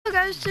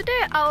guys,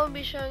 today I will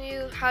be showing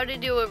you how to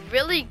do a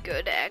really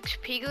good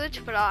XP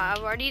glitch, but I've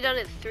already done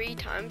it 3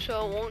 times,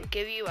 so it won't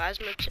give you as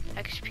much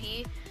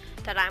XP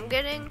that I'm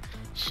getting.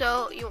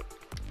 So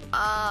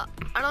I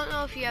don't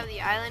know if you have the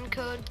island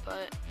code,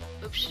 but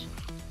oops.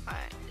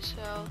 Alright,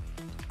 so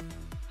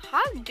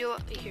how do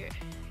I here?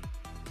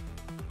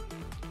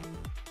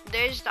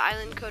 There's the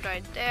island code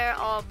right there.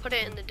 I'll put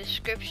it in the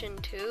description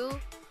too.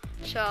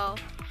 So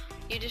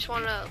you just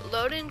want to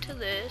load into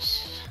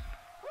this,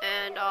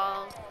 and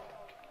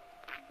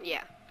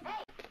yeah.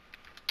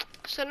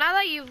 So now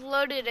that you've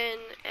loaded in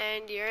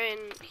and you're in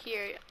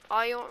here,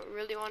 all you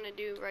really want to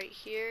do right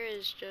here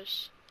is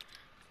just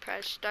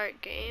press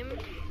start game.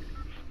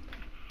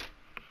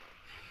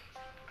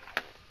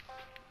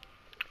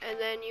 And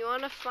then you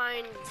want to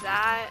find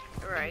that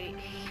right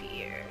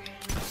here.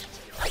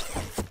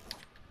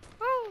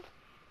 Oh.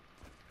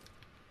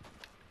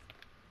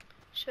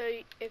 So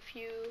if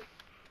you,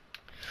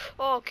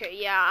 oh, okay,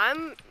 yeah,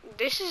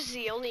 this is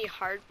the only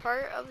hard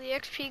part of the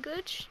XP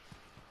glitch.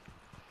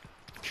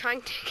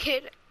 Trying to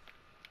get,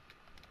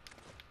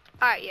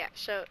 alright, yeah,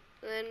 so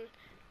then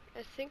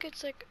I think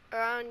it's like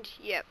around,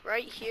 yeah,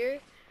 right here,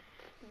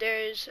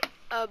 there's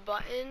a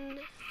button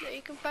that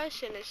you can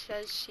press and it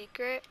says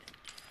secret.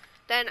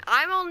 Then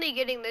I'm only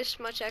getting this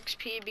much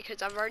XP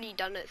because I've already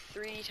done it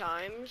 3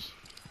 times,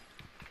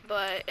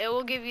 but it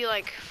will give you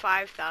like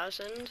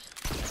 5,000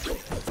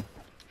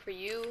 for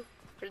you,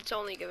 but it's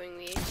only giving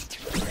me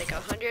like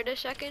 100 a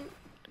second.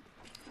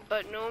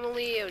 But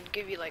normally it would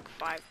give you like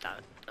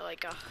 5,000,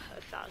 like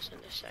 1,000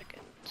 a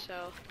second.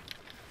 So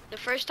the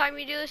first time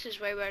you do this is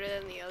way better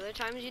than the other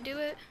times you do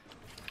it.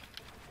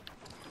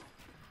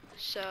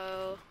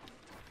 So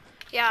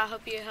yeah, I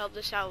hope you helped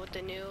us out with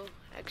the new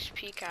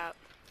XP cap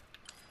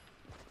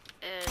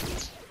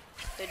and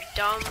the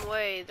dumb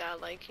way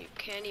that like you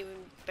can't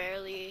even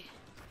barely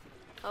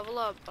level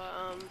up. But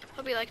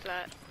hope you like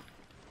that.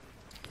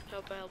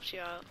 Hope it helps you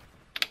out.